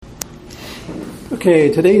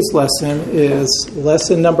Okay, today's lesson is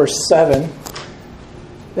lesson number 7,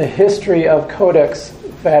 the history of Codex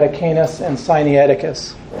Vaticanus and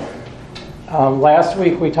Sinaiticus. Last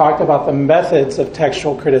week we talked about the methods of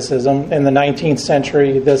textual criticism. In the 19th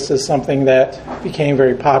century, this is something that became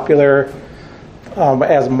very popular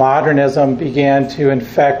as modernism began to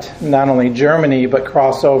infect not only Germany, but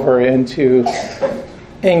cross over into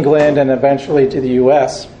England and eventually to the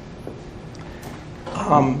U.S.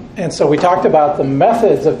 And so we talked about the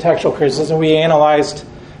methods of textual criticism. We analyzed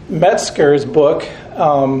Metzger's book,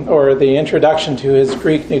 or the introduction to his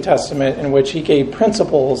Greek New Testament, in which he gave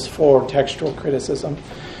principles for textual criticism.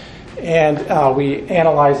 And we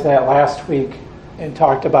analyzed that last week and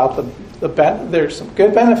talked about there's some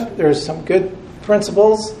good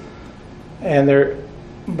principles,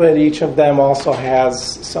 but each of them also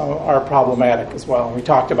are problematic as well. We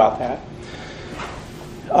talked about that.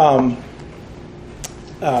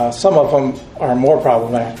 Some of them are more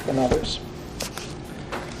problematic than others.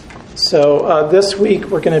 So this week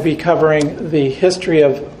we're going to be covering the history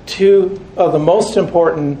of two of the most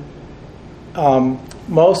important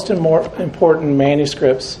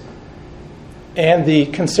manuscripts,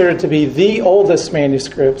 and considered to be the oldest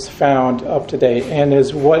manuscripts found up to date, and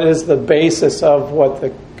what is the basis of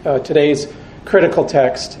what today's critical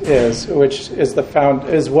text is, which is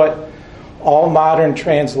what all modern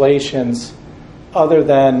translations, other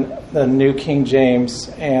than the New King James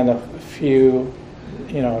and a few,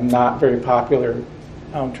 not very popular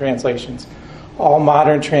translations. All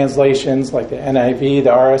modern translations, like the NIV, the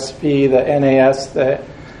RSV, the NAS, the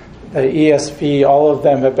ESV, all of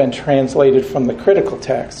them have been translated from the critical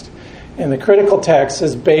text. And the critical text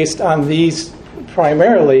is based on these,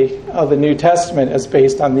 primarily, the New Testament is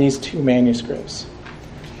based on these two manuscripts.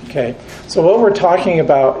 Okay, so what we're talking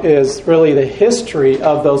about is really the history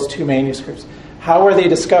of those two manuscripts. How were they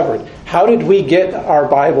discovered? How did we get our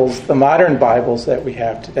Bibles, the modern Bibles that we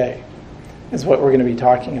have today, is what we're going to be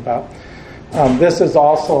talking about. This is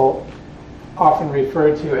also often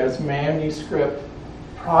referred to as manuscript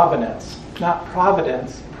provenance. Not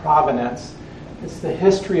providence, provenance. It's the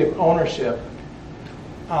history of ownership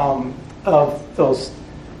of those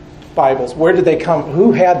Bibles. Where did they come?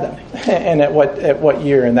 Who had them? And at what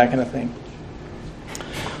year and that kind of thing.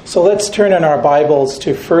 So let's turn in our Bibles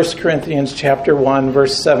to 1 Corinthians chapter 1,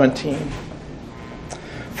 verse 17.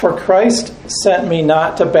 For Christ sent me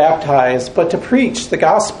not to baptize, but to preach the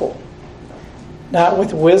gospel, not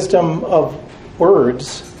with wisdom of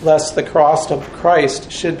words, lest the cross of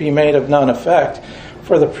Christ should be made of none effect.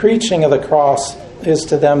 For the preaching of the cross is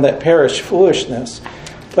to them that perish foolishness,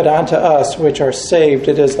 but unto us which are saved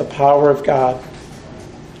it is the power of God.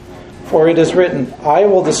 For it is written, I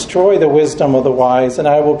will destroy the wisdom of the wise, and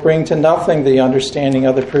I will bring to nothing the understanding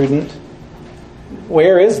of the prudent.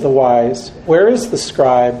 Where is the wise? Where is the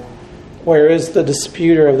scribe? Where is the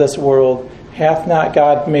disputer of this world? Hath not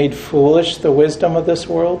God made foolish the wisdom of this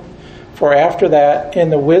world? For after that, in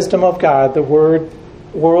the wisdom of God, the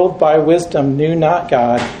world by wisdom knew not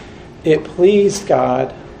God. It pleased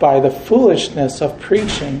God by the foolishness of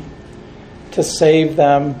preaching to save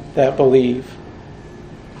them that believe.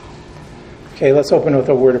 Okay, let's open with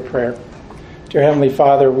a word of prayer. Dear Heavenly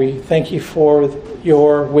Father, we thank you for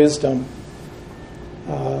your wisdom,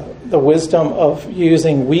 the wisdom of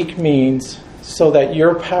using weak means so that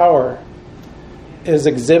your power is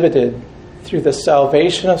exhibited through the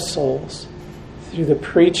salvation of souls, through the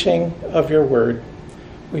preaching of your word.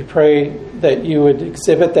 We pray that you would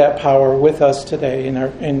exhibit that power with us today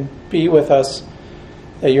and be with us,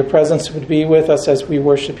 that your presence would be with us as we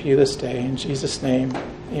worship you this day. In Jesus' name,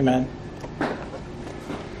 amen.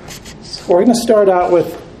 So we're going to start out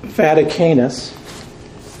with Vaticanus.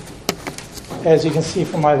 As you can see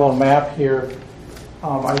from my little map here,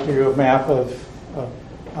 I drew a map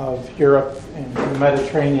of Europe and the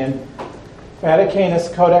Mediterranean.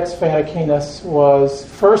 Vaticanus, Codex Vaticanus, was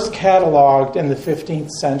first cataloged in the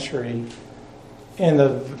 15th century in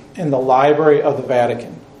the Library of the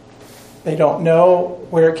Vatican. They don't know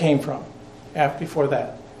where it came from before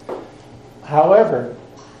that. However,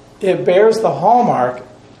 it bears the hallmark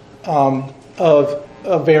of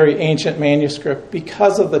a very ancient manuscript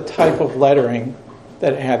because of the type of lettering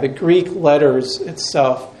that it had. The Greek letters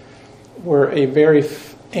itself were a very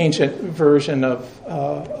ancient version of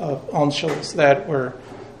uncials that were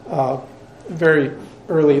very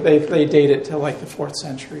early. They date it to like the 4th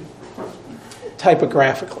century,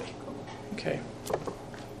 typographically. Okay.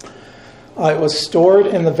 It was stored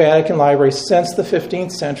in the Vatican Library since the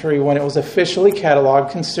 15th century, when it was officially cataloged,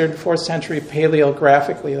 considered 4th century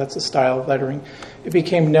paleographically. That's a style of lettering. It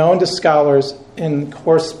became known to scholars in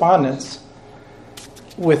correspondence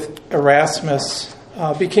with Erasmus,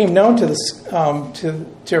 became known to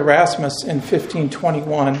Erasmus in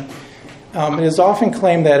 1521. It is often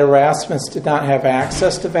claimed that Erasmus did not have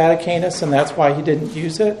access to Vaticanus, and that's why he didn't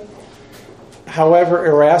use it. However,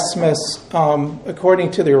 Erasmus,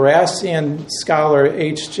 according to the Erastian scholar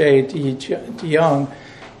H.J. de Young,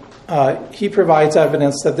 he provides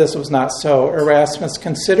evidence that this was not so. Erasmus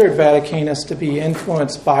considered Vaticanus to be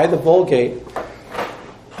influenced by the Vulgate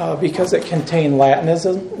because it contained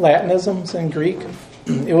Latinisms in Greek.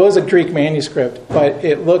 It was a Greek manuscript, but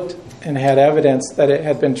it looked and had evidence that it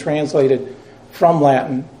had been translated from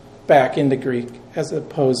Latin back into Greek as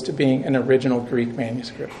opposed to being an original Greek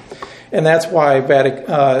manuscript. And that's why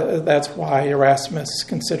Erasmus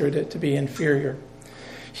considered it to be inferior.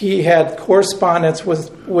 He had correspondence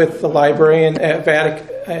with the librarian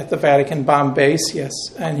at the Vatican, Bombasius,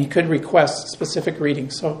 and he could request specific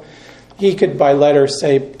readings. So he could, by letter,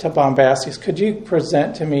 say to Bombasius, could you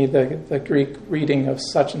present to me the Greek reading of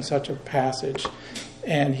such and such a passage?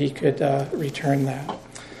 And he could return that.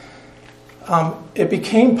 It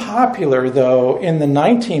became popular, though, in the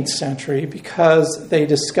 19th century because they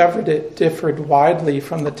discovered it differed widely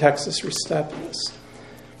from the Textus Receptus.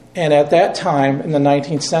 And at that time, in the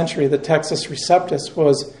 19th century, the Textus Receptus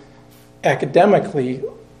was academically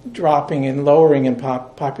dropping and lowering in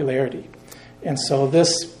popularity. And so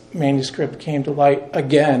this manuscript came to light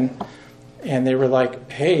again, and they were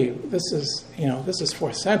like, hey, this is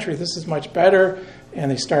 4th century, this is much better.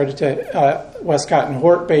 And they started to, Westcott and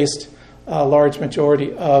Hort based a large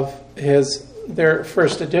majority of their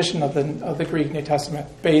first edition of the Greek New Testament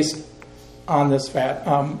based on this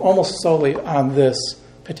almost solely on this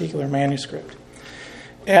particular manuscript.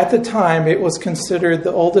 At the time, it was considered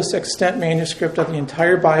the oldest extant manuscript of the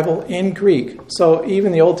entire Bible in Greek. So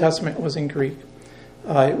even the Old Testament was in Greek.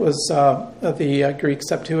 It was the Greek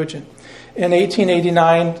Septuagint. In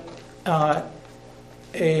 1889,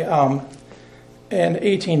 in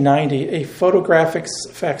 1890, a photographic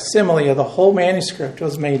facsimile of the whole manuscript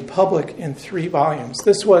was made public in 3 volumes.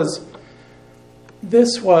 This was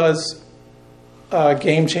a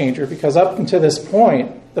game changer because up until this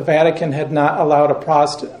point, the Vatican had not allowed a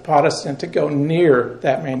Protestant to go near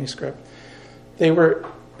that manuscript. They were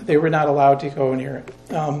not allowed to go near it.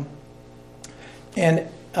 And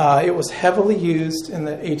it was heavily used in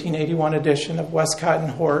the 1881 edition of Westcott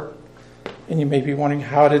and Hort. And you may be wondering,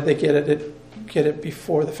 how did they get it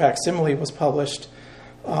before the facsimile was published?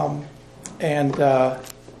 And I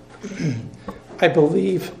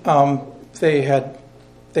believe they had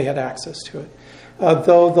access to it.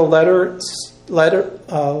 Though the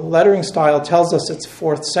lettering style tells us it's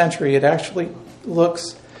 4th century, it actually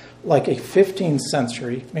looks like a 15th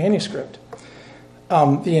century manuscript.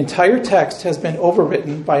 The entire text has been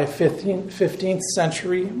overwritten by a 15th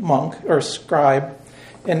century monk or scribe,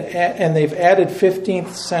 and they've added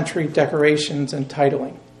 15th century decorations and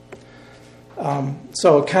titling.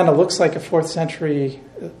 So it kind of looks like a 4th century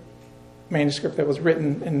manuscript that was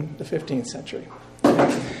written in the 15th century.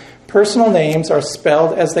 Personal names are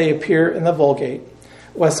spelled as they appear in the Vulgate.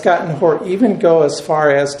 Westcott and Hort even go as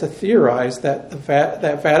far as to theorize that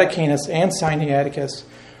that Vaticanus and Sinaiticus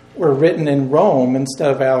were written in Rome instead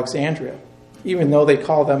of Alexandria, even though they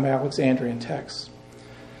call them Alexandrian texts.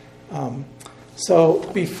 So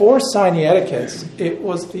before Sinaiticus, it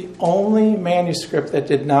was the only manuscript that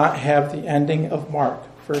did not have the ending of Mark,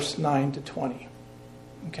 verse 9 to 20.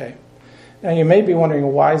 Okay. Now you may be wondering,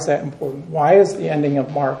 why is that important? Why is the ending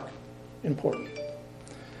of Mark important?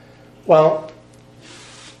 Well,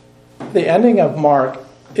 the ending of Mark,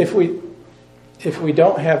 if we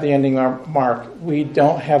don't have the ending of Mark, we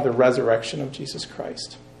don't have the resurrection of Jesus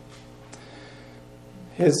Christ.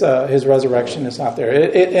 His resurrection is not there.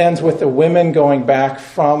 It ends with the women going back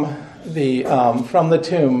from the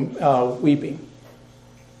tomb weeping,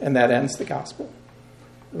 and that ends the gospel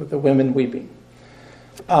with the women weeping.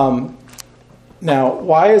 Now,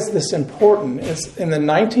 why is this important? Is in the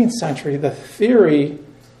 19th century, the theory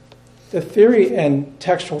and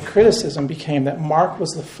textual criticism became that Mark was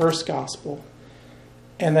the first gospel,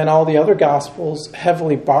 and then all the other gospels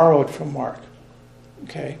heavily borrowed from Mark.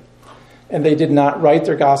 Okay, and they did not write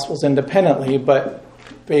their gospels independently, but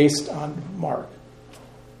based on Mark.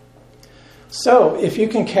 So, if you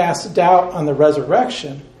can cast doubt on the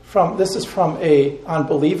resurrection, this is from a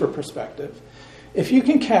unbeliever perspective. If you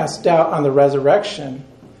can cast doubt on the resurrection,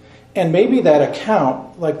 and maybe that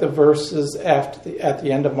account, like the verses at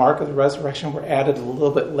the end of Mark of the resurrection, were added a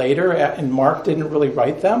little bit later, and Mark didn't really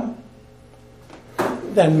write them,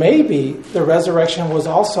 then maybe the resurrection was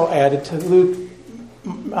also added to Luke,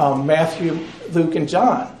 Matthew, Luke, and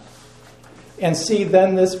John. And see,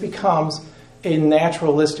 then this becomes a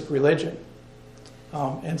naturalistic religion.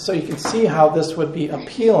 And so you can see how this would be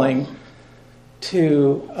appealing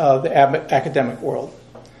to the academic world.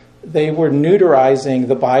 They were neuterizing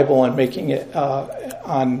the Bible and making it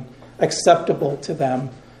acceptable to them,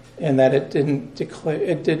 in that it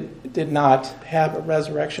did not have a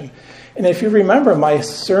resurrection. And if you remember my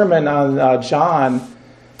sermon on John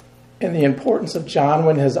and the importance of John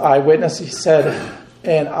when his eyewitness, he said,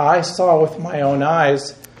 "And I saw with my own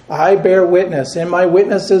eyes, I bear witness, and my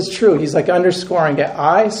witness is true." He's like underscoring it.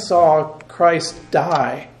 I saw Christ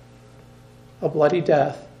die a bloody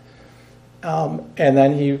death. And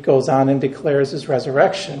then he goes on and declares his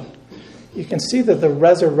resurrection. You can see that the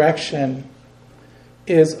resurrection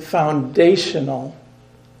is foundational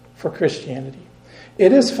for Christianity.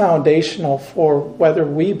 It is foundational for whether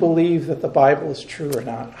we believe that the Bible is true or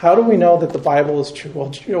not. How do we know that the Bible is true?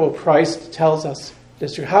 Well, Christ tells us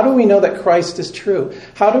it's true. How do we know that Christ is true?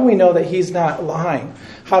 How do we know that he's not lying?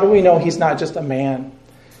 How do we know he's not just a man?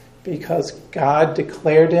 Because God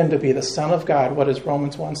declared him to be the Son of God. What does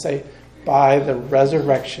Romans 1 say? By the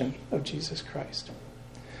resurrection of Jesus Christ.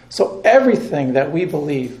 So everything that we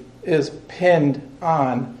believe is pinned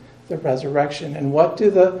on the resurrection. And what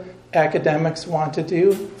do the academics want to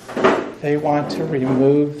do? They want to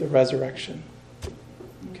remove the resurrection.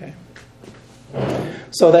 Okay.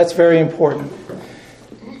 So that's very important.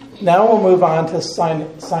 Now we'll move on to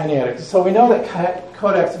Sinaiticus. So we know that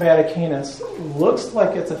Codex Vaticanus looks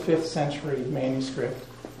like it's a 5th century manuscript.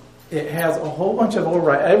 It has a whole bunch of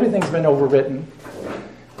everything's been overwritten.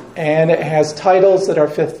 And it has titles that are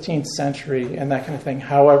 15th century and that kind of thing.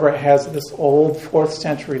 However, it has this old 4th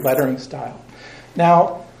century lettering style.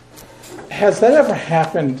 Now, has that ever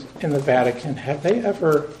happened in the Vatican? Have they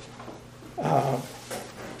ever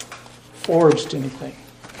forged anything?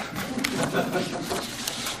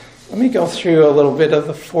 Let me go through a little bit of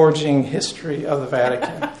the forging history of the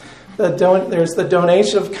Vatican. There's the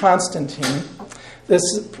donation of Constantine. This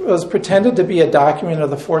was pretended to be a document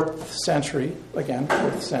of the 4th century, again,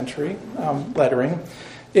 4th century lettering,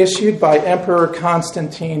 issued by Emperor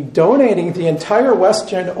Constantine, donating the entire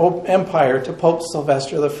Western Empire to Pope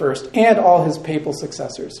Sylvester I and all his papal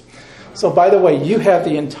successors. So, by the way, you have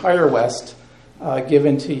the entire West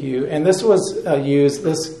given to you, and this was used.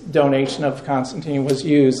 This donation of Constantine was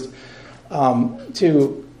used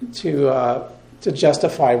to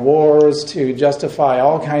justify wars, to justify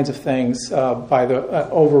all kinds of things by the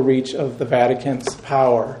overreach of the Vatican's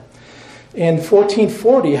power. In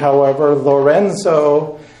 1440, however,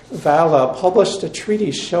 Lorenzo Valla published a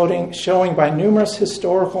treatise showing by numerous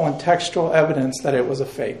historical and textual evidence that it was a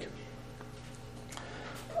fake.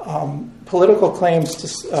 Political claims to...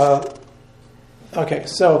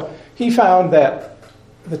 so he found that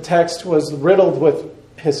the text was riddled with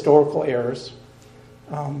historical errors,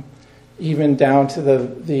 even down to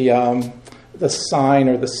the sign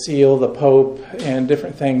or the seal, the Pope, and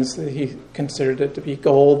different things. That he considered it to be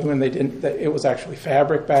gold when they didn't. That it was actually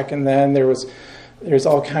fabric back in then. There's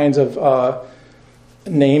all kinds of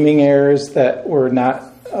naming errors that were not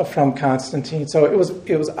from Constantine. So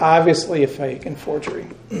it was obviously a fake and forgery.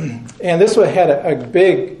 And this had a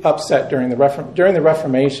big upset during the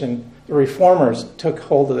Reformation. The reformers took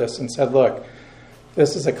hold of this and said, "Look,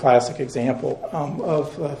 this is a classic example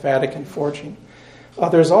of Vatican forging."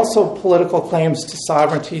 There's also political claims to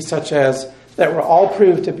sovereignty, such as that were all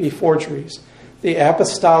proved to be forgeries: the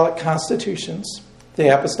Apostolic Constitutions, the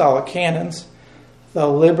Apostolic Canons, the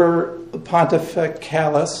Liber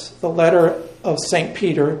Pontificalis, the Letter of St.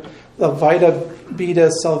 Peter, the Vita Beta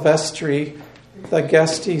Silvestri, the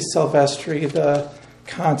Gesti Silvestri, the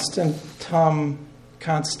Constantum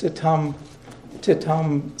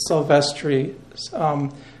Silvestri,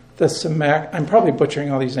 I'm probably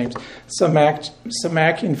butchering all these names,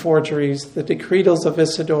 Samacian forgeries, the Decretals of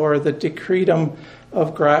Isidore, the Decretum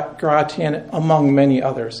of Gratian, among many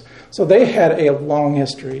others. So they had a long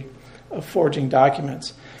history of forging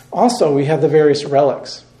documents. Also, we have the various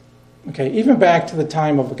relics. Okay, even back to the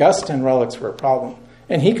time of Augustine, relics were a problem,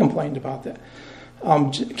 and he complained about that.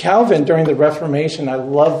 Calvin, during the Reformation, I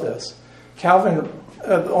love this. Calvin,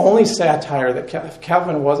 the only satire that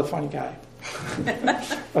Calvin was a funny guy.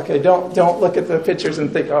 Okay, don't look at the pictures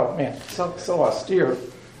and think, "Oh man, so austere."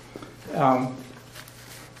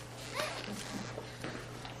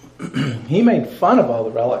 He made fun of all the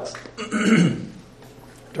relics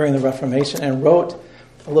during the Reformation and wrote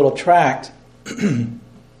a little tract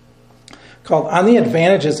called "On the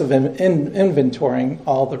Advantages of Inventorying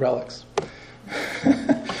All the Relics."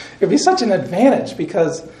 It'd be such an advantage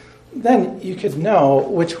because then you could know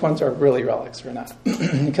which ones are really relics or not.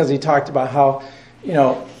 Because he talked about how,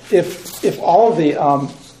 if all of the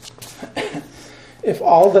if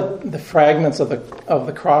all the fragments of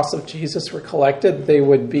the cross of Jesus were collected, they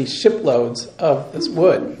would be shiploads of this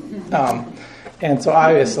wood. And so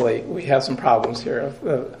obviously we have some problems here,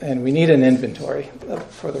 and we need an inventory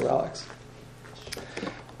for the relics.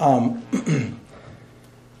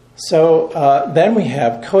 So then we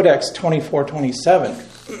have Codex 2427.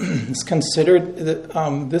 It's considered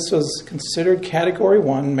this was considered Category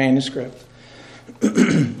 1 manuscript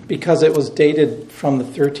because it was dated from the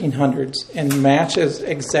 1300s and matches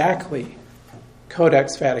exactly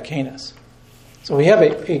Codex Vaticanus. So we have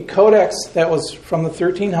a codex that was from the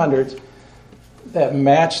 1300s that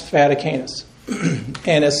matched Vaticanus.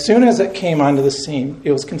 And as soon as it came onto the scene,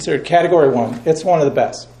 it was considered Category 1. It's one of the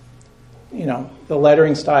best. You know, the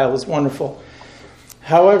lettering style is wonderful.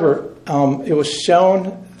 However, it was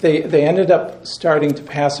shown, they ended up starting to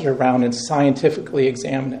pass it around and scientifically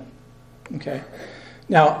examine it. Okay.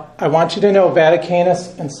 Now, I want you to know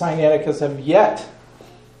Vaticanus and Sinaiticus have yet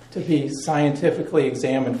to be scientifically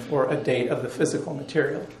examined for a date of the physical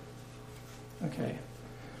material. Okay.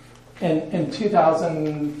 And in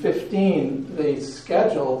 2015, they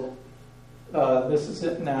scheduled, this is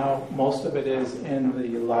it now, most of it is in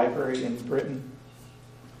the library in Britain.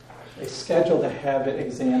 They scheduled to have it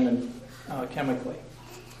examined chemically,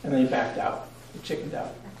 and they backed out, they chickened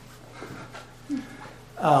out.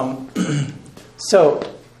 So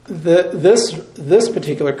this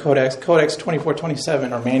particular codex, Codex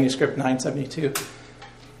 2427, or Manuscript 972,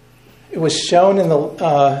 it was shown in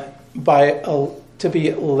to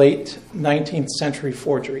be late 19th century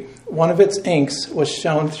forgery. One of its inks was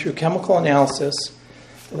shown through chemical analysis.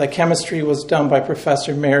 The chemistry was done by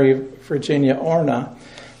Professor Mary Virginia Orna,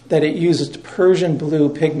 that it used Persian blue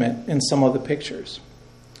pigment in some of the pictures.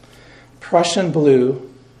 Prussian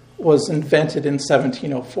blue was invented in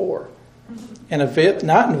 1704 and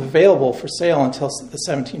not available for sale until the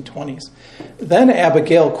 1720s. Then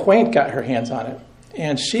Abigail Quaint got her hands on it,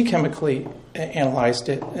 and she chemically analyzed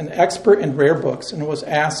it, an expert in rare books, and she was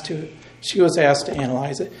asked to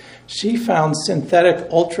analyze it. She found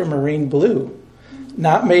synthetic ultramarine blue,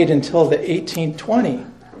 not made until the 1820,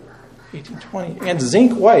 and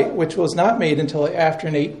zinc white, which was not made until after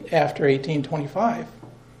 1825.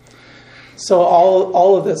 So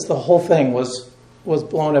all of this, the whole thing was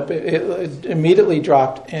blown up. It immediately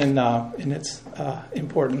dropped in its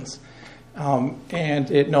importance,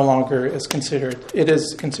 and it no longer is considered. It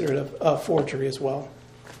is considered a forgery as well.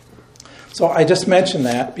 So I just mentioned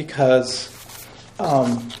that because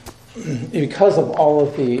of all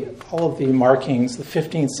of the markings, the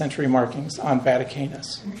 15th century markings on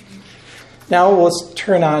Vaticanus. Now let's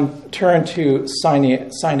turn to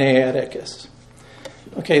Sinaiticus.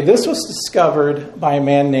 Okay, this was discovered by a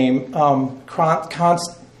man named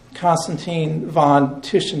Constantine von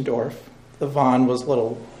Tischendorf. The von was a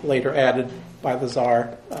little later added by the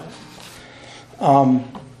Tsar.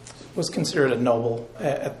 Was considered a noble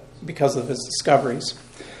because of his discoveries.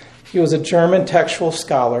 He was a German textual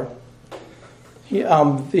scholar.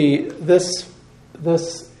 This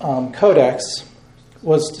codex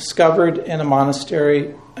was discovered in a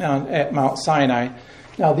monastery at Mount Sinai.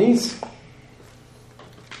 Now these,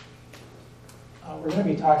 we're going to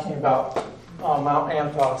be talking about Mount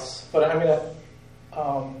Anthos, but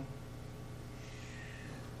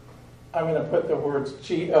I'm going to put the words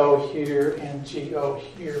G-O here and G-O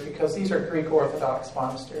here because these are Greek Orthodox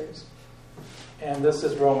monasteries. And this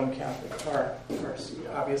is Roman Catholic.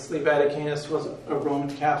 Obviously, Vaticanus was a Roman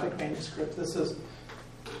Catholic manuscript. This is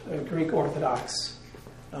a Greek Orthodox.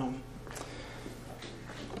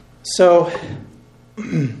 So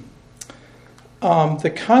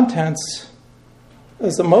the contents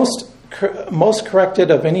is the most corrected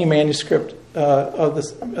of any manuscript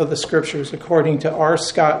of the scriptures, according to R.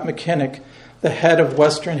 Scott McKinnock, the head of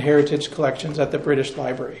Western Heritage Collections at the British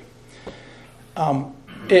Library.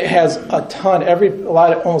 It has a ton.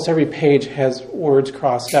 Almost every page has words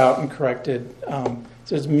crossed out and corrected. So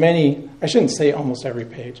there's many. I shouldn't say almost every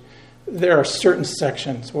page. There are certain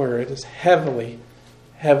sections where it is heavily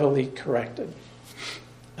corrected.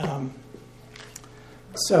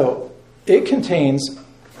 So it contains.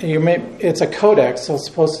 It's a codex, so it's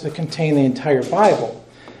supposed to contain the entire Bible.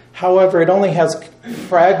 However, it only has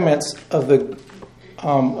fragments of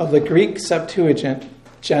the Greek Septuagint,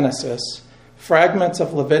 Genesis, fragments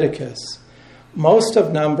of Leviticus, most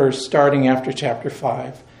of Numbers starting after chapter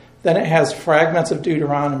 5. Then it has fragments of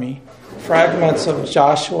Deuteronomy, fragments of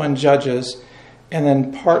Joshua and Judges, and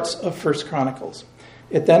then parts of First Chronicles.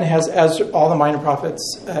 It then has all the minor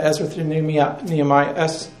prophets, Ezra through Nehemiah.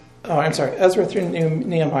 Ezra through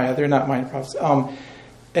Nehemiah. They're not minor prophets.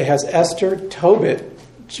 It has Esther, Tobit,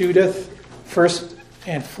 Judith, First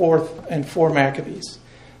and four Maccabees.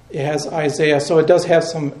 It has Isaiah, so it does have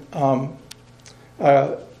some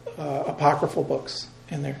apocryphal books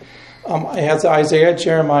in there. It has Isaiah,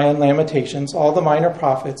 Jeremiah, and Lamentations, all the minor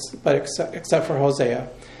prophets, but except for Hosea.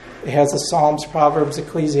 It has the Psalms, Proverbs,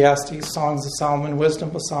 Ecclesiastes, Songs of Solomon,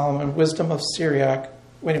 Wisdom of Solomon, Wisdom of Syriac.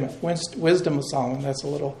 Wait a minute, Wisdom of Solomon.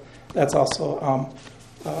 That's also,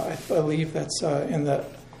 I believe that's in the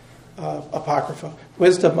Apocrypha.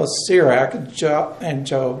 Wisdom of Sirach and Job.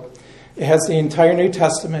 It has the entire New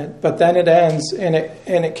Testament, but then it ends and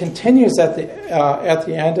it continues at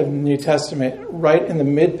the end of the New Testament, right in the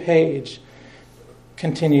mid-page,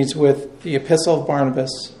 continues with the Epistle of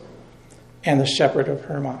Barnabas and the Shepherd of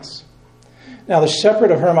Hermas. Now, the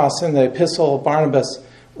Shepherd of Hermas and the Epistle of Barnabas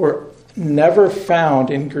were never found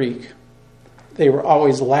in Greek. They were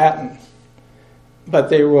always Latin, but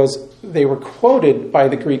they were quoted by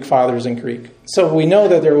the Greek fathers in Greek. So we know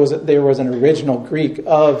that there was an original Greek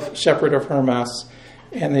of Shepherd of Hermas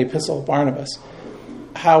and the Epistle of Barnabas.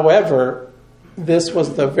 However, this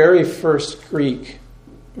was the very first Greek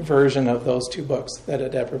version of those two books that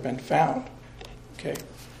had ever been found. Okay,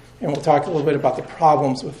 and we'll talk a little bit about the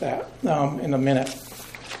problems with that in a minute.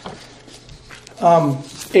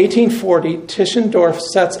 1840, Tischendorf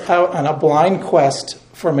sets out on a blind quest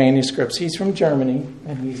for manuscripts. He's from Germany,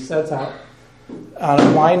 and he sets out on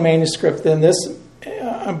a blind manuscript. Then this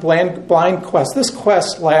blind quest. This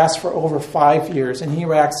quest lasts for over 5 years, and he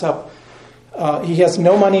racks up. He has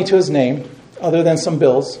no money to his name other than some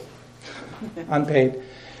bills, unpaid,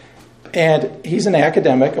 and he's an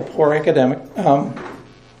academic, a poor academic.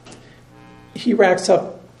 He racks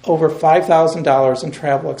up over $5,000 in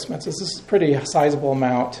travel expenses. This is a pretty sizable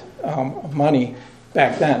amount of money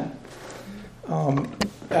back then.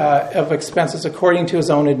 Of expenses according to his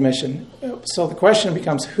own admission. So the question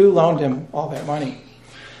becomes, who loaned him all that money?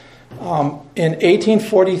 In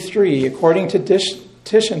 1843, according to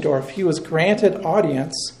Tischendorf, he was granted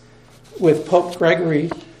audience with Pope Gregory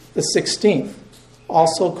the 16th.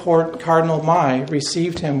 Also, Cardinal Mai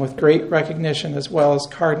received him with great recognition, as well as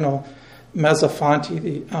Cardinal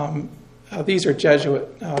Mezzofanti. These are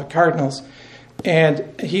Jesuit cardinals.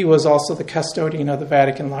 And he was also the custodian of the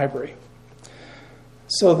Vatican Library.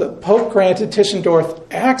 So the Pope granted Tischendorf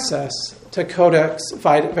access to Codex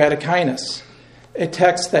Vaticanus, a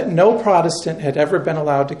text that no Protestant had ever been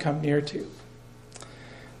allowed to come near to.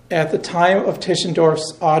 At the time of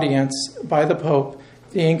Tischendorf's audience by the Pope,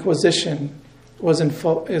 the Inquisition was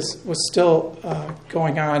still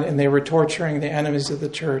going on, and they were torturing the enemies of the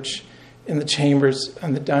Church in the chambers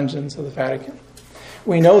and the dungeons of the Vatican.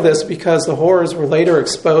 We know this because the horrors were later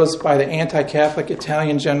exposed by the anti-Catholic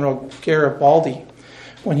Italian General Garibaldi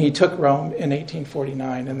when he took Rome in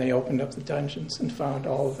 1849, and they opened up the dungeons and found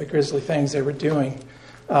all of the grisly things they were doing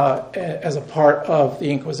as a part of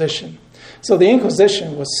the Inquisition. So the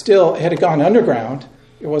Inquisition it had gone underground.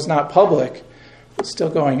 It was not public. It was still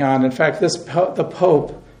going on. In fact, the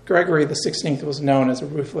Pope, Gregory the 16th, was known as a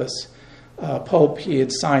ruthless Pope. He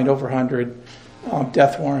had signed over 100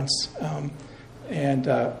 death warrants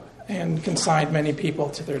and consigned many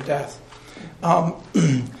people to their death.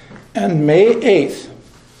 And May 8th,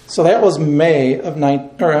 so that was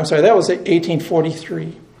that was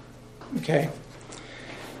 1843. Okay.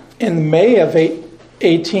 In May of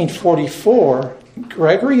 1844,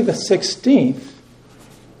 Gregory the 16th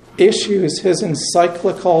issues his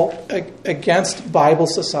encyclical against Bible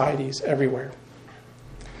societies everywhere.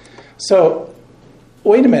 So,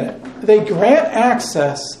 wait a minute. They grant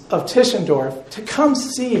access of Tischendorf to come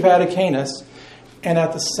see Vaticanus, and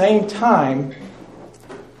at the same time,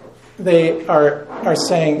 they are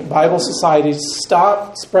saying, Bible societies,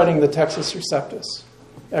 stop spreading the Textus Receptus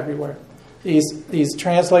everywhere. These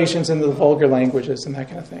translations into the vulgar languages and that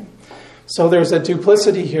kind of thing. So there's a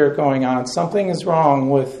duplicity here going on. Something is wrong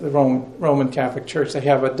with the Roman Catholic Church. They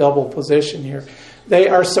have a double position here. They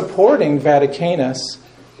are supporting Vaticanus.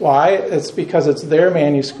 Why? It's because it's their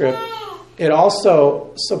manuscript. It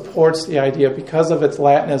also supports the idea, because of its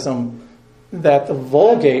Latinism, that the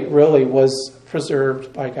Vulgate really was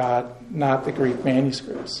preserved by God, not the Greek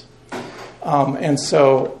manuscripts. And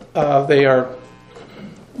so they are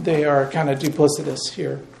kind of duplicitous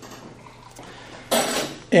here.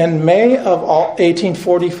 In May of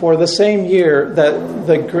 1844, the same year that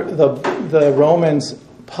the Romans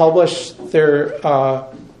published their, the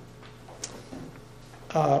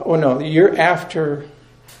year after.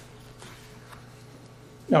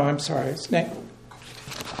 No, I'm sorry.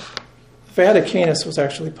 Vaticanus was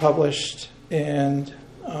actually published by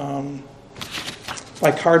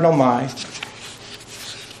Cardinal Mai.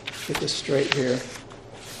 Get this straight here.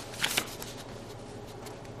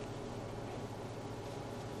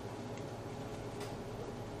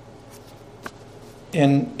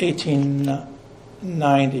 in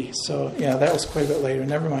 1890. So, yeah, that was quite a bit later.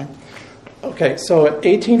 Never mind. Okay, so in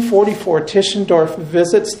 1844, Tischendorf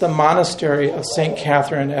visits the monastery of St.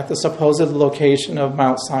 Catherine at the supposed location of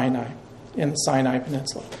Mount Sinai in the Sinai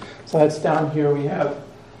Peninsula. So that's down here. We have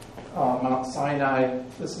Mount Sinai.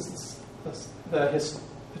 This is the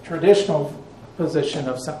traditional position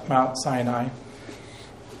of Mount Sinai,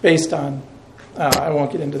 based on, I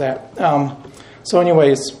won't get into that. So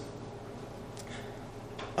anyways,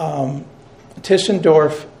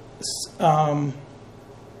 Tischendorf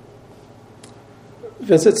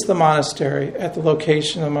visits the monastery at the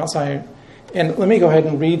location of Mount Sinai. And let me go ahead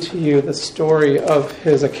and read to you the story of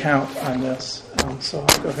his account on this. So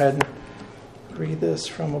I'll go ahead and read this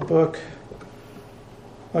from a book.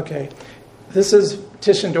 Okay. This is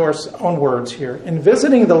Tischendorf's own words here. In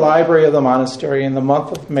visiting the library of the monastery in the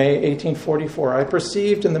month of May 1844, I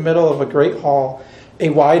perceived in the middle of a great hall a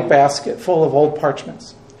wide basket full of old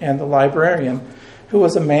parchments, and the librarian, who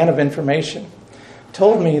was a man of information,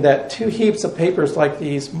 told me that 2 heaps of papers like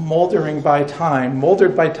these, moldering by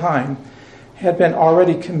time, had been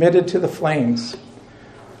already committed to the flames.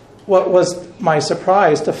 What was my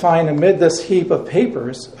surprise to find amid this heap of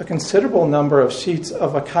papers a considerable number of sheets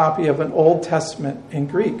of a copy of an Old Testament in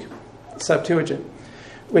Greek, Septuagint,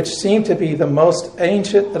 which seemed to be the most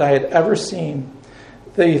ancient that I had ever seen.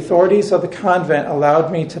 The authorities of the convent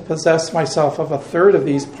allowed me to possess myself of a third of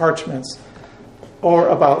these parchments, or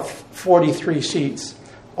about 43 sheets,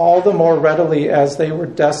 all the more readily as they were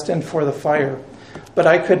destined for the fire. But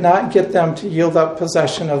I could not get them to yield up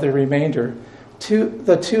possession of the remainder.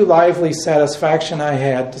 The too lively satisfaction I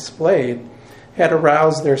had displayed had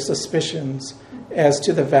aroused their suspicions as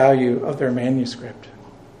to the value of their manuscript.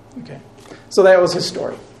 Okay, so that was his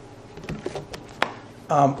story.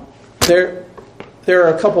 There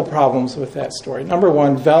are a couple problems with that story. Number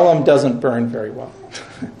one, vellum doesn't burn very well.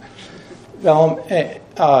 Vellum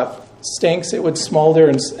stinks. It would smolder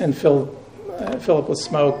and fill up with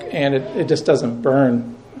smoke, and it just doesn't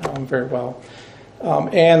burn very well.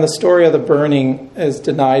 And the story of the burning is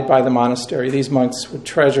denied by the monastery. These monks would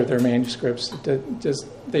treasure their manuscripts.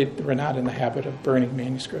 They were not in the habit of burning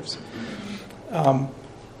manuscripts.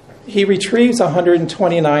 He retrieves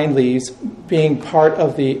 129 leaves, being part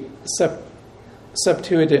of the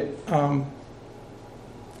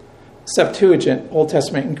Septuagint, Old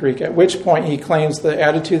Testament in Greek, at which point he claims the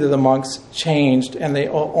attitude of the monks changed and they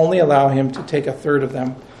only allow him to take a third of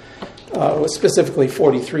them, specifically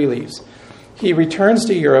 43 leaves. He returns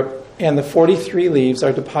to Europe, and the 43 leaves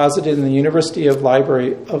are deposited in the University of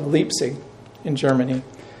Library of Leipzig in Germany.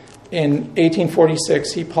 In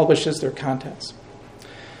 1846, he publishes their contents.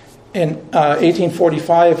 In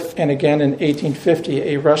 1845 and again in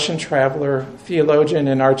 1850, a Russian traveler, theologian,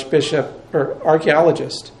 and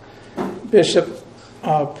archaeologist, Bishop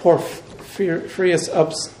Porphyrius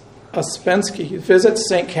Uspensky, visits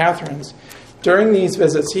St. Catherine's. During these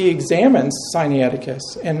visits, he examines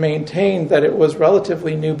Sinaiticus and maintained that it was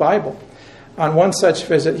relatively new Bible. On one such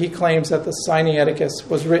visit, he claims that the Sinaiticus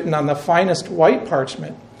was written on the finest white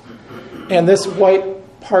parchment. And this white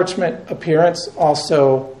parchment appearance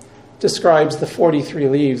also describes the 43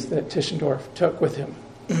 leaves that Tischendorf took with him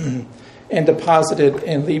and deposited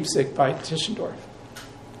in Leipzig by Tischendorf.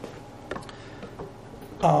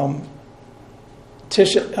 In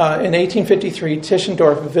 1853,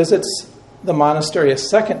 Tischendorf visits the monastery a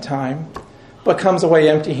second time, but comes away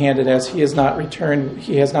empty-handed as he has not returned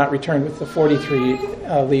with the 43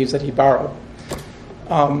 leaves that he borrowed.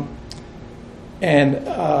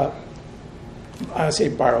 I say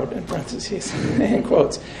borrowed in parentheses, in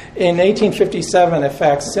quotes. In 1857, a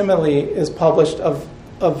facsimile is published of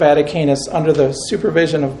Vaticanus under the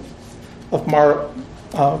supervision of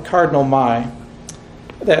Cardinal Mai.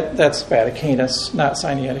 That's Vaticanus, not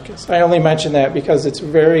Sinaiticus. I only mention that because it's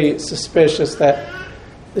very suspicious that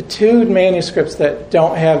the 2 manuscripts that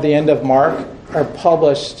don't have the end of Mark are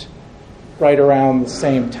published right around the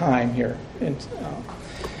same time here. And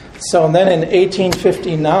then in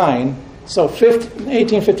 1859,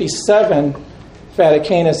 1857,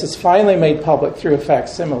 Vaticanus is finally made public through a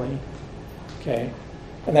facsimile. Okay,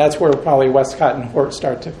 and that's where probably Westcott and Hort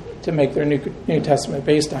start to make their New Testament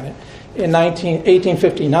based on it. In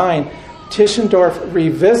 1859, Tischendorf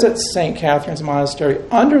revisits St. Catherine's Monastery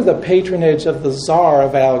under the patronage of the Tsar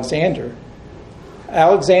of Alexander.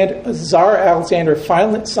 Tsar Alexander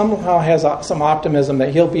finally somehow has some optimism that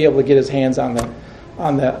he'll be able to get his hands on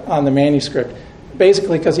the manuscript,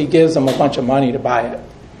 basically because he gives them a bunch of money to buy it.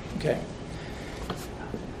 Okay.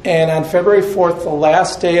 And on February 4th, the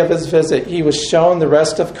last day of his visit, he was shown the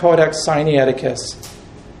rest of Codex Sinaiticus.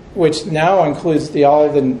 which now includes all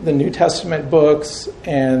the New Testament books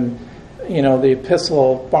and the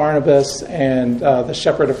Epistle of Barnabas and the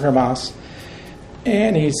Shepherd of Hermas,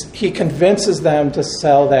 and he convinces them to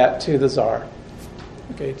sell that to the Tsar.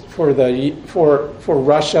 Okay, for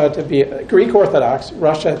Russia to be Greek Orthodox.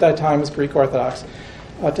 Russia at that time was Greek Orthodox.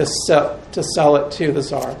 To sell it to the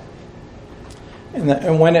Tsar.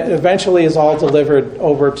 And when it eventually is all delivered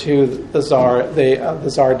over to the Tsar, the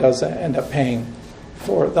Tsar does end up paying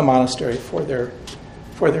for the monastery for their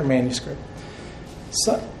manuscript.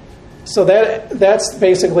 So that's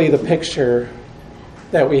basically the picture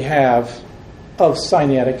that we have of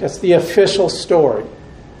Sinaiticus, the official story.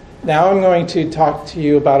 Now I'm going to talk to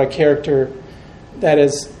you about a character that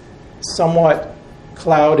is somewhat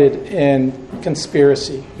clouded in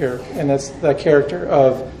conspiracy here, and it's the character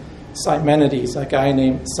of Simonides, a guy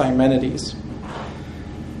named Simonides.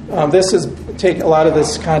 A lot of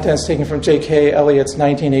this content is taken from J.K. Elliott's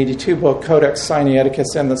 1982 book, Codex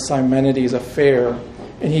Sinaiticus and the Simonides Affair,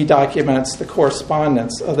 and he documents the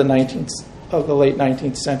correspondence of the late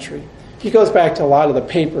 19th century. He goes back to a lot of the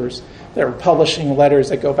papers that were publishing letters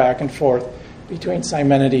that go back and forth between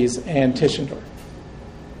Simonides and Tischendorf.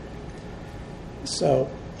 So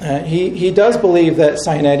he does believe that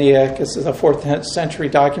Sinaiticus is a 4th century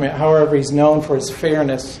document. However, he's known for his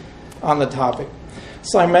fairness on the topic.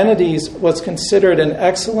 Simonides was considered an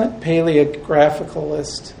excellent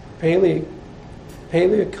paleocalligraphist.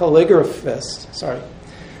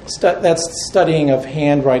 That's studying of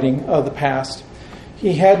handwriting of the past.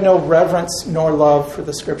 He had no reverence nor love for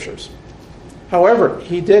the scriptures. However,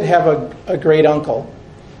 he did have a great uncle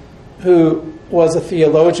who was a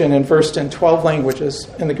theologian and versed in 12 languages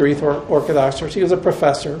in the Greek Orthodox Church. He was a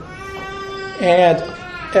professor. And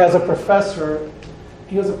as a professor,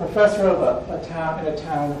 he was a professor of a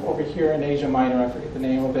town over here in Asia Minor. I forget the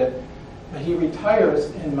name of it. But he retires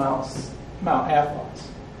in Mount Athos.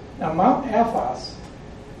 Now, Mount Athos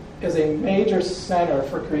is a major center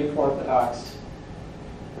for Greek Orthodox,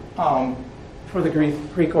 for the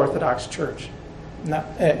Greek Orthodox Church. Now,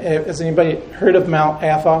 has anybody heard of Mount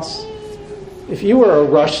Athos? If you were a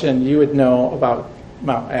Russian, you would know about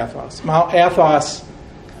Mount Athos. Mount Athos,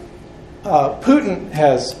 Putin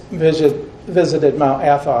has visited Mount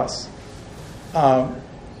Athos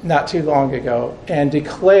not too long ago and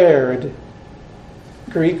declared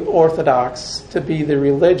Greek Orthodox to be the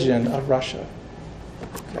religion of Russia.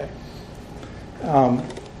 Okay.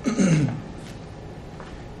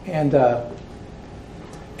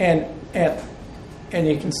 And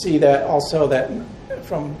you can see that also that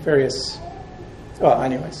from various. Well,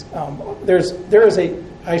 anyways, there is a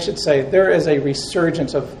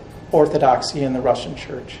resurgence of orthodoxy in the Russian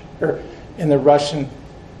church, or in the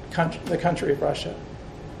country of Russia.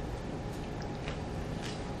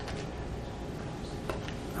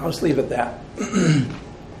 I'll just leave it at that.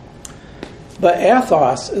 But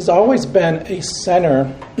Athos has always been a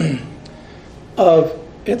center of.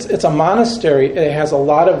 It's a monastery. It has a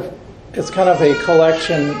lot of. It's kind of a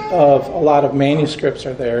collection of a lot of manuscripts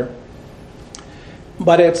are there.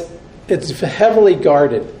 But it's heavily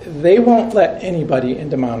guarded. They won't let anybody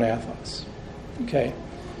into Mount Athos. Okay?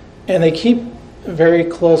 And they keep very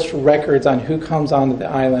close records on who comes onto the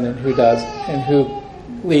island and who does and who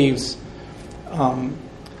leaves.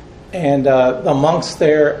 The monks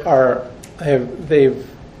there are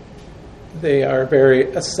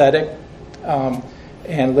very ascetic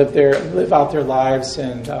and live out their lives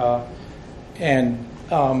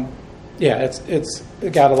it's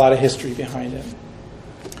got a lot of history behind it.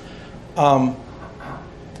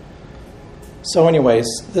 So anyways,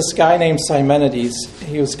 this guy named Simonides,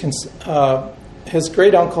 he was his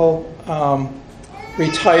great uncle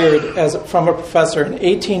retired from a professor in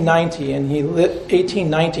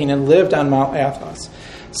 1819 and lived on Mount Athos.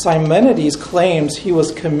 Simonides claims he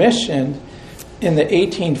was commissioned in the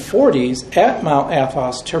 1840s at Mount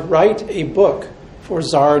Athos to write a book for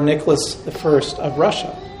Tsar Nicholas I of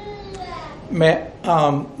Russia.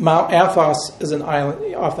 Mount Athos is an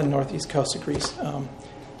island off the northeast coast of Greece.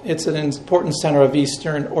 It's an important center of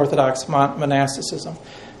Eastern Orthodox monasticism.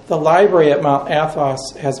 The library at Mount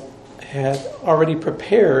Athos had already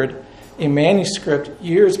prepared a manuscript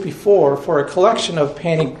years before for a collection of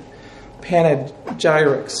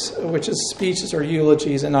panegyrics, which is speeches or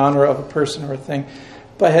eulogies in honor of a person or a thing,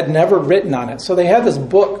 but had never written on it. So they had this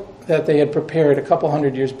book that they had prepared a couple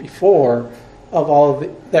hundred years before of all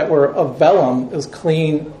that were of vellum. It was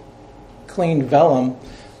clean vellum,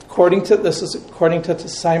 according to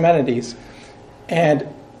Simonides, and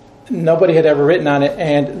nobody had ever written on it.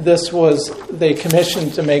 And they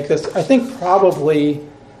commissioned to make this, I think probably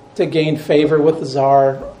to gain favor with the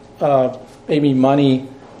Tsar, maybe money,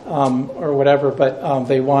 or whatever, but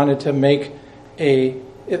they wanted to make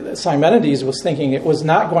Simonides was thinking it was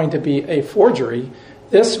not going to be a forgery.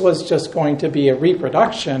 This was just going to be a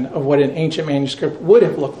reproduction of what an ancient manuscript would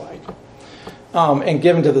have looked like, and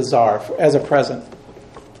given to the Tsar as a present.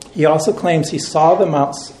 He also claims he saw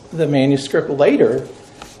the manuscript later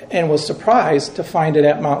and was surprised to find it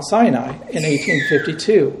at Mount Sinai in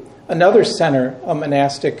 1852, another center, a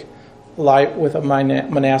monastic with a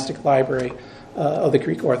monastic library of the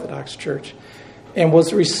Greek Orthodox Church, and was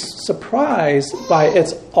surprised by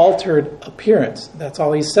its altered appearance. That's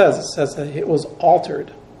all he says. It says that it was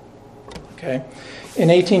altered. Okay. In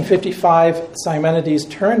 1855, Simonides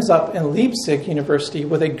turns up in Leipzig University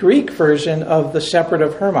with a Greek version of the Shepherd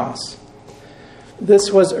of Hermas.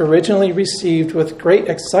 This was originally received with great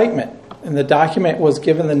excitement, and the document was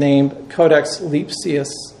given the name Codex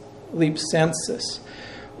Leipsiensis,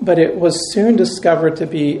 but it was soon discovered to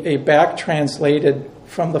be a back-translated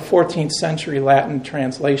from the 14th century Latin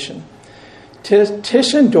translation.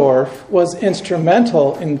 Tischendorf was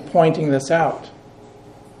instrumental in pointing this out.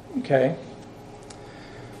 Okay.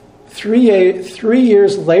 3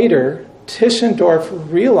 years later,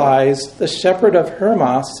 Tischendorf realized the Shepherd of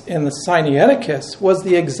Hermas in the Sinaiticus was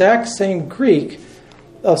the exact same Greek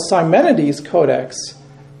of Simonides' Codex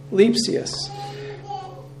Leipsius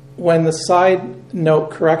when the side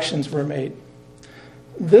note corrections were made.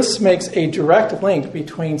 This makes a direct link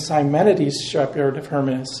between Simonides' Shepherd of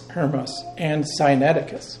Hermas and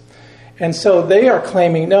Sinaiticus. And so they are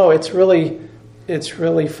claiming, no, it's really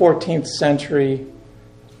 14th century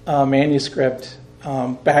manuscript,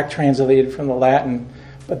 back translated from the Latin.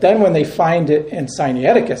 But then when they find it in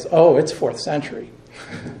Sinaiticus, it's 4th century.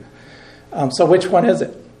 So which one is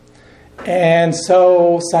it? And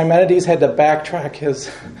so Simonides had to backtrack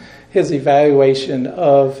his evaluation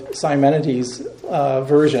of Simonides'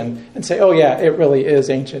 version and say, it really is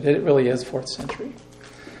ancient. It really is 4th century.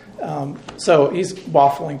 So he's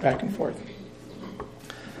waffling back and forth.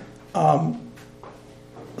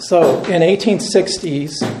 So in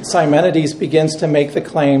 1860s, Simonides begins to make the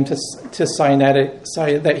claim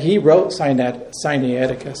that he wrote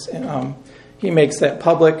Sinaiticus. He makes that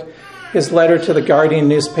public. His letter to the Guardian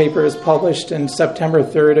newspaper is published in September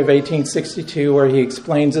 3rd of 1862, where he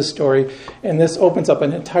explains his story. And this opens up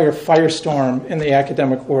an entire firestorm in the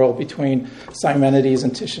academic world between Simonides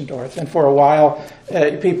and Tischendorf. And for a while,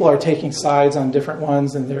 people are taking sides on different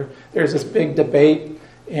ones, and there's this big debate,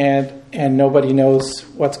 and nobody knows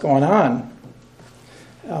what's going on.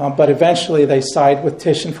 But eventually they side with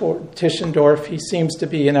Tischendorf. He seems to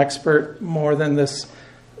be an expert more than this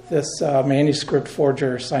manuscript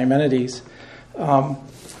forger, Simonides.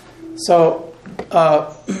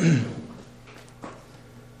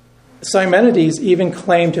 Simonides even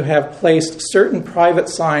claimed to have placed certain private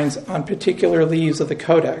signs on particular leaves of the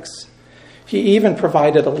Codex. He even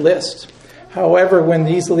provided a list. However, when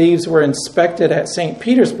these leaves were inspected at St.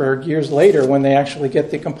 Petersburg years later, when they actually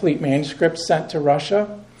get the complete manuscript sent to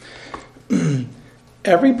Russia,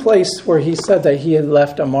 every place where he said that he had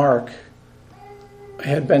left a mark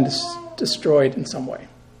had been destroyed in some way,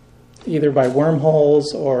 either by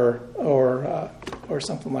wormholes or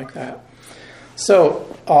something like that. So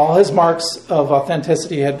all his marks of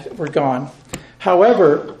authenticity were gone.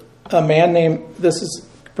 However, a man named, this is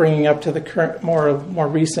bringing up to the current, more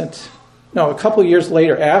recent. No, a couple of years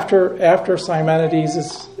later, after Simonides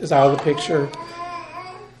is out of the picture,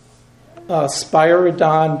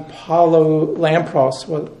 Spyridon Paulou-Lampros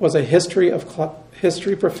was a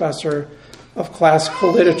history professor of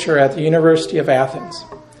classical literature at the University of Athens.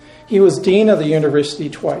 He was dean of the university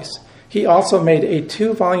twice. He also made a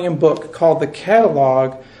 2-volume book called The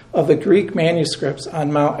Catalogue of the Greek Manuscripts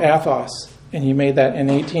on Mount Athos, and he made that in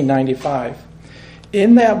 1895.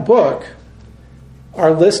 In that book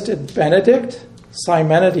are listed Benedict,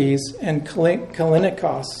 Simonides, and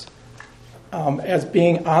Kallinikos as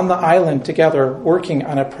being on the island together working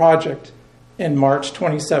on a project in March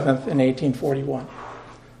 27th in 1841.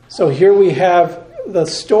 So here we have the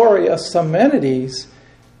story of Simonides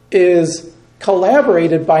is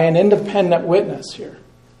collaborated by an independent witness here.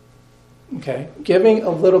 Okay, giving a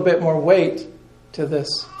little bit more weight to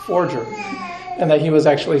this forger and that he was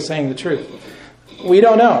actually saying the truth. We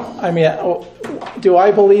don't know. I mean, do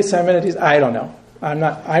I believe Simonides? I don't know.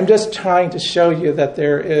 I'm just trying to show you that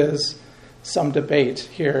there is some debate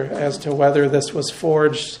here as to whether this was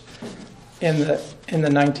forged in the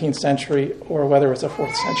 19th century or whether it's a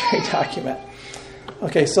 4th century document.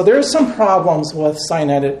 Okay, so there's some problems with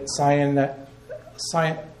Sinaiticus.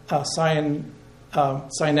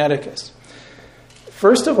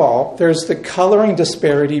 First of all, there's the coloring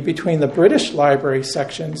disparity between the British library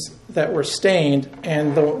sections that were stained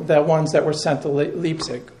and the ones that were sent to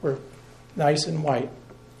Leipzig were nice and white.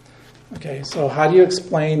 Okay, so how do you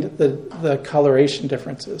explain the coloration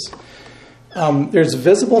differences? There's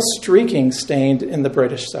visible streaking stained in the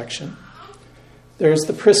British section. There's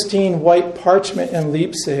the pristine white parchment in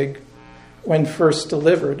Leipzig when first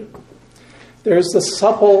delivered. There's the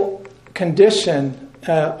supple condition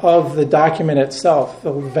of the document itself.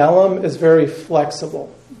 The vellum is very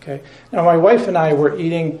flexible. Okay. Now, my wife and I were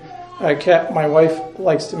eating. My wife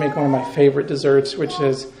likes to make one of my favorite desserts, which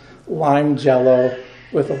is lime jello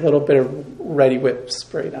with a little bit of Ready Whip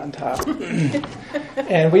sprayed on top.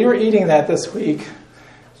 And we were eating that this week,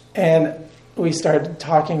 and we started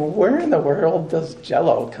talking. Where in the world does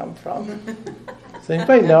Jello come from? Does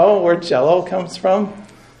anybody know where Jello comes from?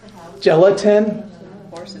 Gelatin.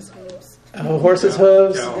 Horses' hooves. Horses'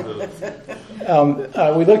 hooves.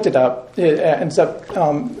 We looked it up. It ends up.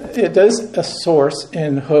 It is a source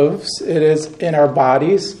in hooves. It is in our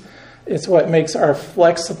bodies. It's what makes our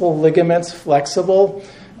flexible ligaments flexible.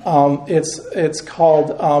 It's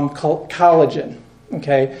called collagen.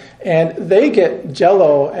 Okay, and they get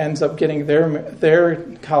Jello ends up getting their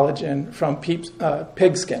collagen from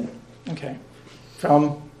pigskin. Okay,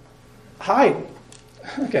 from hide.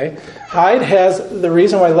 Okay, hide has the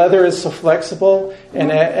reason why leather is so flexible, and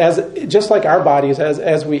just like our bodies,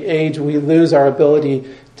 as we age, we lose our ability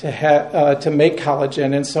to make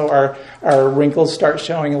collagen, and so our wrinkles start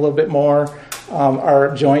showing a little bit more,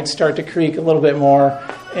 our joints start to creak a little bit more,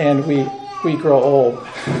 and we grow old.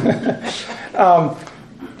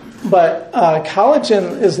 But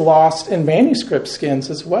collagen is lost in manuscript skins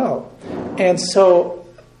as well, and so.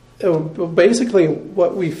 Basically,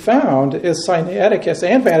 what we found is Sinaiticus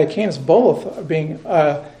and Vaticanus both are being,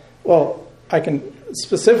 I can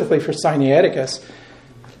specifically for Sinaiticus,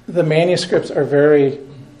 the manuscripts are very,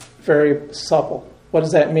 very supple. What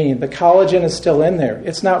does that mean? The collagen is still in there.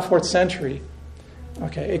 It's not 4th century.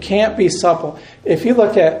 Okay, it can't be supple. If you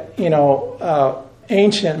look at,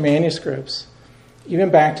 ancient manuscripts,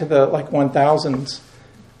 even back to the 1000s,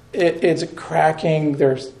 it's cracking.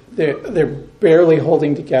 They're barely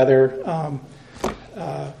holding together.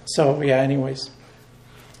 Anyways.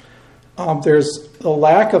 There's a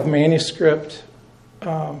lack of manuscript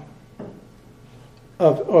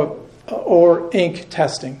or ink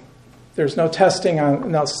testing. There's no testing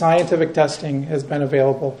no scientific testing has been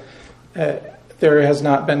available. There has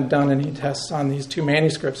not been done any tests on these two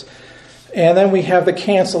manuscripts. And then we have the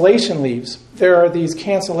cancellation leaves. There are these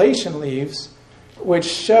cancellation leaves which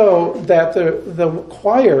show that the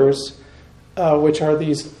quires, which are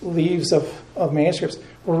these leaves of manuscripts,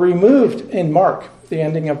 were removed in Mark, the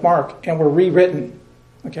ending of Mark, and were rewritten.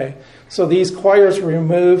 Okay, so these quires were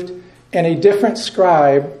removed, and a different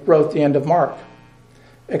scribe wrote the end of Mark.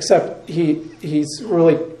 Except he's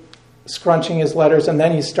really scrunching his letters, and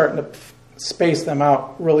then he's starting to space them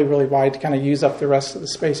out really, really wide to kind of use up the rest of the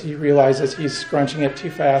space. He realizes he's scrunching it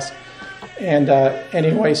too fast. And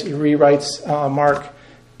anyways, he rewrites Mark,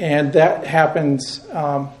 and that happens.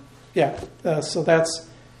 So that's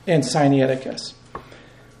in Sinaiticus.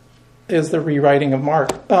 Is the rewriting of Mark.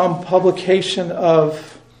 There's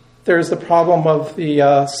the problem of the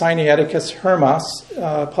Sinaiticus Hermas,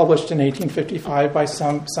 published in 1855 by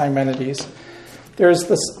Simonides. There's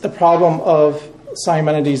the problem of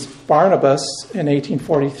Simonides Barnabas in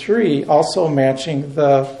 1843, also matching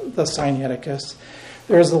the Sinaiticus.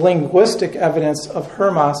 There's the linguistic evidence of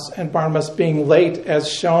Hermas and Barnabas being late, as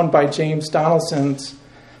shown by James Donaldson's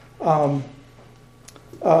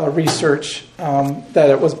research, that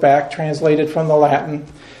it was back translated from the Latin.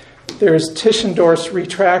 There's Tischendorf's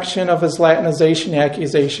retraction of his Latinization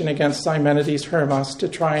accusation against Simonides Hermas to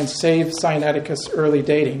try and save Sinaiticus' early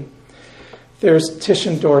dating. There's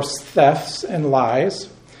Tischendorf's thefts and lies.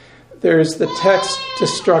 There's the text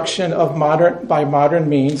destruction by modern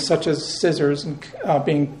means, such as scissors and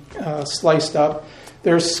being sliced up.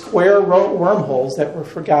 There's square wormholes that were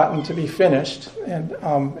forgotten to be finished and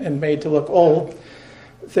made to look old.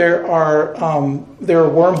 There are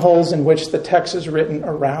wormholes in which the text is written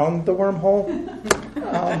around the wormhole,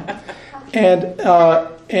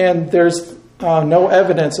 and there's no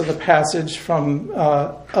evidence of the passage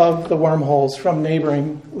of the wormholes from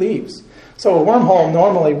neighboring leaves. So a wormhole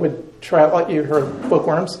normally would travel. You heard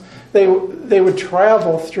bookworms. They would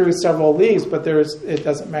travel through several leaves, but it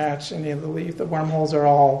doesn't match any of the leaves. The wormholes are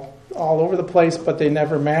all over the place, but they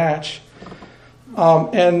never match.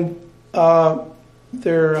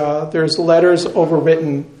 There's letters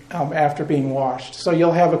overwritten after being washed. So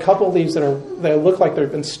you'll have a couple leaves that look like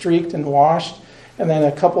they've been streaked and washed, and then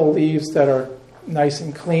a couple leaves that are nice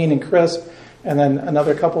and clean and crisp, and then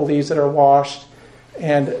another couple leaves that are washed,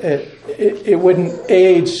 and it wouldn't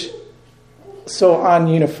age so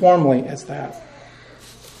ununiformly as that.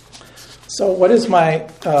 So what is my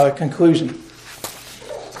conclusion?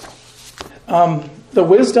 The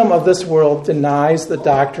wisdom of this world denies the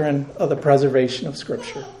doctrine of the preservation of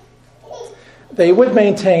Scripture. They would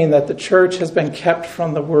maintain that the church has been kept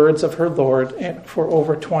from the words of her Lord for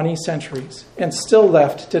over 20 centuries and still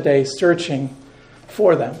left today searching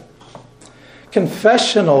for them.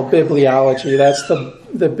 Confessional bibliology, that's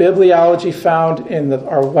the bibliology found in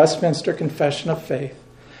our Westminster Confession of Faith,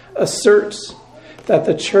 asserts that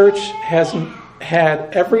the church has had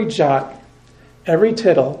every jot, every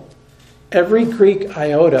tittle, every Greek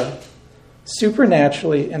iota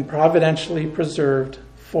supernaturally and providentially preserved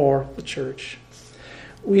for the church.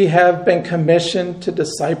 We have been commissioned to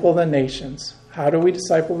disciple the nations. How do we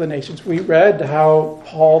disciple the nations? We read how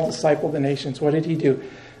Paul discipled the nations. What did he do?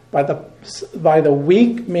 By the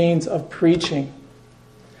weak means of preaching.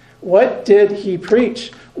 What did he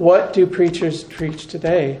preach? What do preachers preach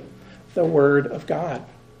today? The Word of God.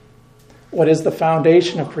 What is the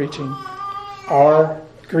foundation of preaching? Our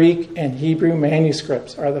Greek and Hebrew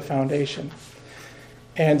manuscripts are the foundation.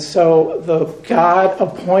 And so the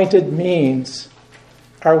God-appointed means,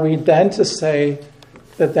 are we then to say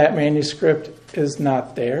that manuscript is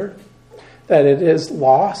not there? That it is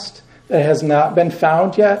lost? That it has not been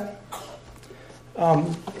found yet?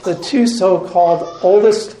 The two so-called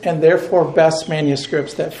oldest and therefore best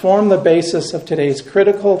manuscripts that form the basis of today's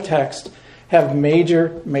critical text have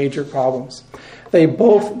major, major problems. They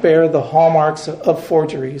both bear the hallmarks of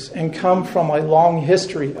forgeries and come from a long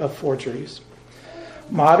history of forgeries.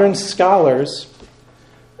 Modern scholars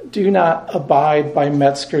do not abide by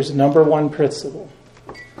Metzger's number one principle.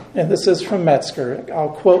 And this is from Metzger. I'll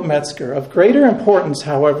quote Metzger. Of greater importance,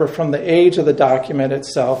 however, from the age of the document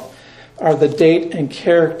itself are the date and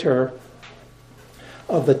character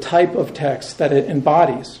of the type of text that it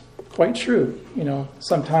embodies. Quite true.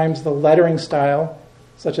 Sometimes the lettering style,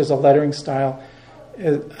 such as a lettering style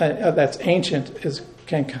that's ancient,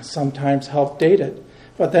 can sometimes help date it.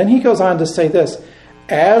 But then he goes on to say this,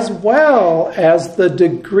 as well as the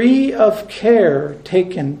degree of care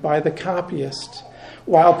taken by the copyist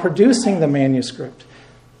while producing the manuscript.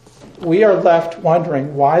 We are left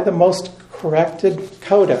wondering why the most corrected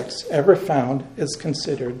codex ever found is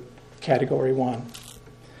considered Category 1.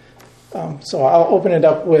 So I'll open it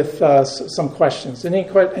up with some questions.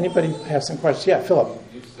 Anybody have some questions? Yeah, Philip.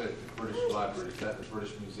 You said the British Library. Is that the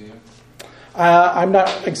British Museum? I'm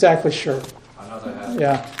not exactly sure. I know they have.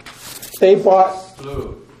 Yeah. They bought...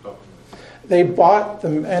 Blue documents. They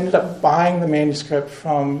ended up buying the manuscript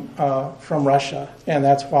from Russia, and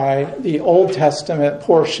that's why the Old Testament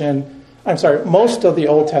portion, most of the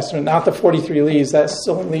Old Testament, not the 43 leaves, that's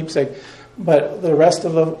still in Leipzig, but the rest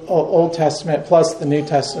of the Old Testament plus the New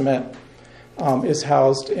Testament is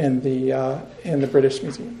housed in the British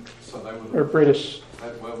Museum. So they would, or British.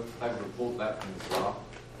 They would have bought that from Israel.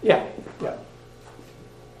 Yeah.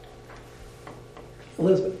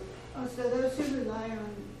 Elizabeth. Oh, so those who rely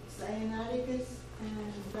on Sinaiticus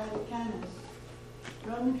and Vaticanus,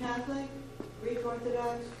 Roman Catholic, Greek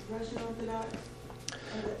Orthodox, Russian Orthodox,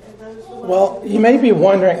 are those the ones? Well, you may be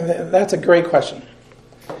wondering, that's a great question.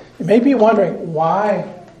 You may be wondering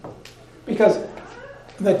why, because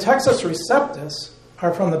the Textus Receptus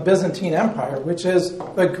are from the Byzantine Empire, which is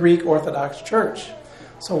the Greek Orthodox Church.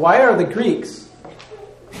 So why are the Greeks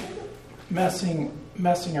messing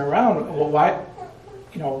around? Well,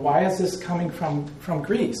 why is this coming from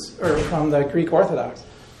Greece or from the Greek Orthodox?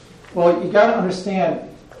 Well, you got to understand,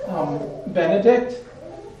 Benedict,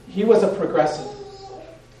 he was a progressive.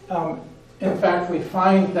 In fact, we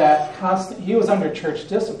find that he was under church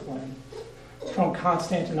discipline from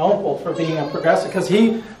Constantinople for being a progressive, because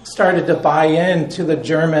he started to buy into the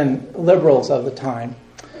German liberals of the time.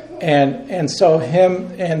 And so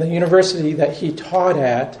him and the university that he taught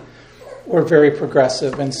at were very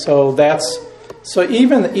progressive. And so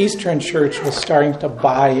even the Eastern Church was starting to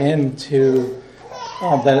buy into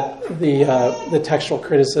the textual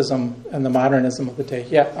criticism and the modernism of the day.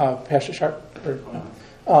 Yeah, Pastor Sharp.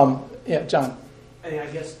 Yeah, John. I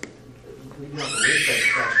guess we don't believe that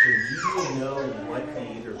question. Do you know what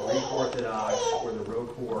either Greek Orthodox or the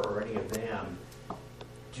Rocor or any of them,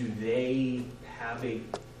 do they have a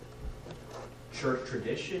church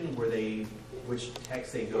tradition which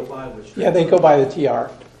text they go by? Yeah, they go by the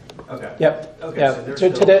TR. Okay. Yep. Okay. Yeah. So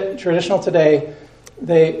traditional today,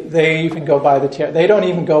 they even go by the TR. They don't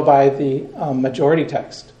even go by the majority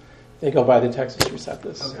text. They go by the Texas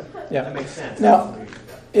Receptus. Okay. Yeah. That makes sense. Now,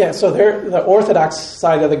 yeah, so they're the Orthodox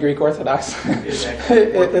side of the Greek Orthodox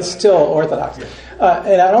is still Orthodox. Yeah.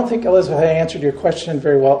 And I don't think, Elizabeth, I answered your question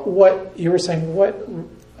very well. What you were saying,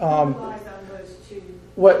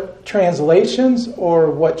 what translations or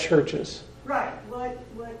what churches? Right. What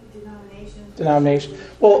denominations? Denomination.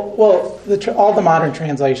 Well, all the modern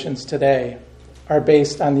translations today are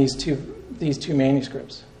based on these two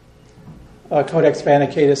manuscripts. Codex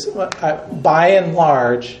Vaticanus, by and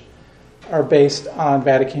large, are based on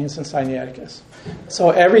Vaticanus and Sinaiticus.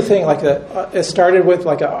 So everything it started with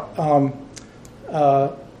RSV,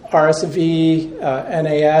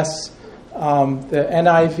 NAS, the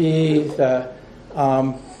NIV,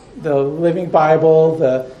 the Living Bible,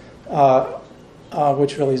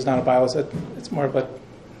 which really is not a Bible, it's more of a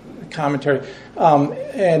commentary,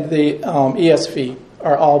 and the ESV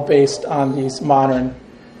are all based on these modern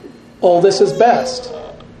oldest is best,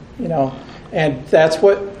 and that's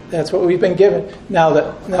what we've been given. Now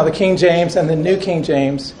the King James and the New King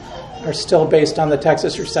James are still based on the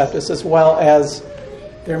Texas Receptus, as well as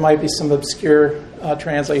there might be some obscure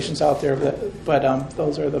translations out there, but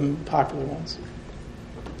those are the popular ones.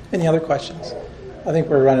 Any other questions? I think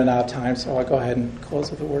we're running out of time, so I'll go ahead and close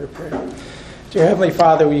with a word of prayer. Dear Heavenly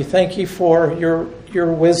Father, we thank you for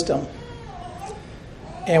your wisdom.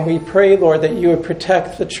 And we pray, Lord, that you would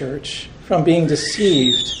protect the church from being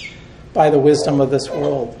deceived by the wisdom of this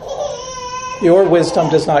world. Your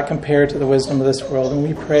wisdom does not compare to the wisdom of this world. And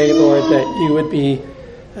we pray, Lord, that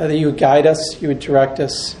you would guide us, you would direct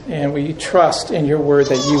us, and we trust in your word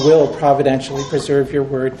that you will providentially preserve your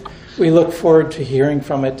word. We look forward to hearing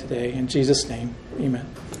from it today. In Jesus' name, amen.